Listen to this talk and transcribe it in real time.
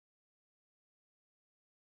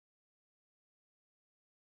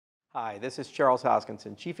Hi, this is Charles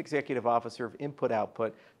Hoskinson, Chief Executive Officer of Input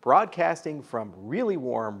Output, broadcasting from really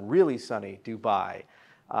warm, really sunny Dubai.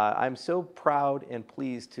 I'm so proud and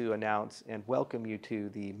pleased to announce and welcome you to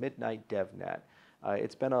the Midnight DevNet.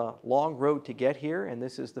 It's been a long road to get here, and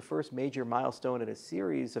this is the first major milestone in a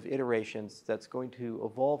series of iterations that's going to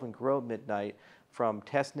evolve and grow Midnight from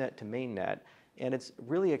testnet to mainnet. And it's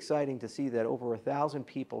really exciting to see that over 1,000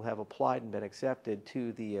 people have applied and been accepted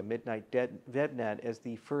to the Midnight DevNet as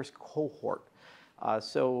the first cohort.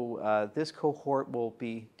 This cohort will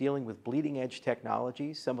be dealing with bleeding edge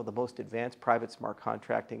technologies, some of the most advanced private smart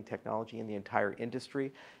contracting technology in the entire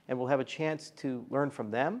industry, and we'll have a chance to learn from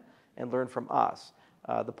them and learn from us.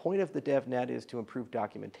 The point of the DevNet is to improve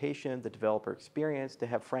documentation, the developer experience, to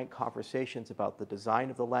have frank conversations about the design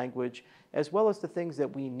of the language, as well as the things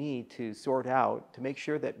that we need to sort out to make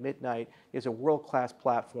sure that Midnight is a world-class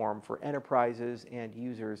platform for enterprises and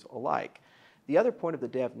users alike. The other point of the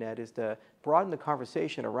DevNet is to broaden the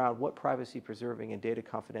conversation around what privacy-preserving and data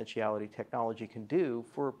confidentiality technology can do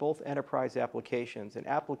for both enterprise applications and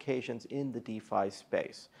applications in the DeFi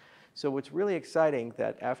space. So it's really exciting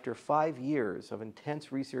that after 5 years of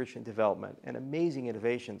intense research and development and amazing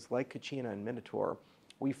innovations like Kachina and Minotaur,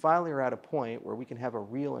 we finally are at a point where we can have a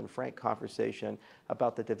real and frank conversation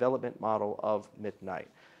about the development model of Midnight.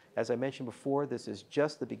 As I mentioned before, this is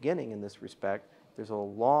just the beginning in this respect. There's a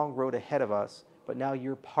long road ahead of us, but now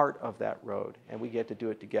you're part of that road, and we get to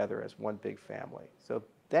do it together as one big family. So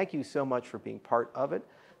thank you so much for being part of it.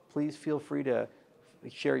 Please feel free to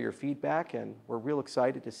share your feedback, and we're real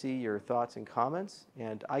excited to see your thoughts and comments,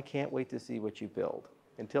 and I can't wait to see what you build.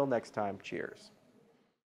 Until next time, cheers.